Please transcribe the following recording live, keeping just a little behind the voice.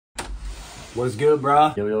What's good,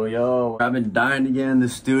 bro? Yo, yo, yo. I've been dying to get in the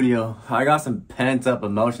studio. I got some pent up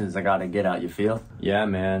emotions I gotta get out, you feel? Yeah,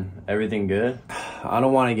 man. Everything good? I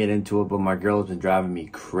don't want to get into it, but my girl's been driving me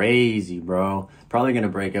crazy, bro. Probably gonna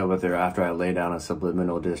break up with her after I lay down a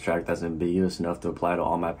subliminal diss track that's ambiguous enough to apply to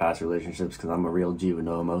all my past relationships, because I'm a real G with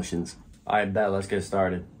no emotions. Alright, bet. Let's get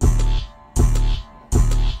started. Ooh,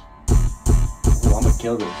 I'm gonna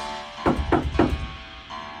kill this.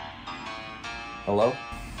 Hello?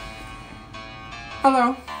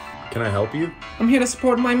 Hello, Can I help you? I'm here to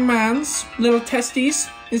support my man's little testes.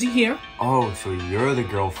 Is he here? Oh, so you're the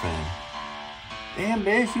girlfriend. Damn,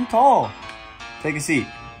 bitch, you tall. Take a seat.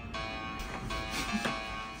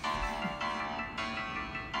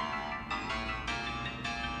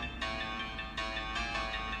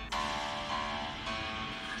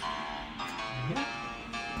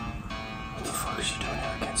 What the fuck is she doing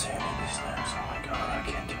here? I can't say any of these lyrics. Oh my god, I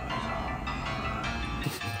can't do it.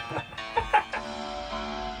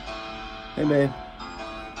 Hey, babe.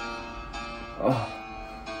 Oh,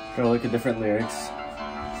 trying to look at different lyrics.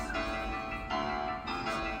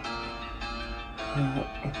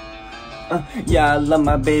 Yeah, I love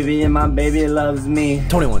my baby and my baby loves me.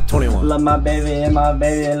 21. Love my baby and my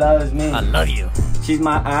baby loves me. I love you. She's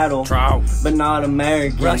my idol, but not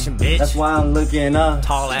American. Russian bitch. That's why I'm looking up.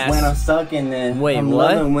 Tall ass. When I'm sucking it. Wait, I'm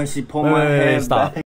what? loving when she pull my hair stop. back.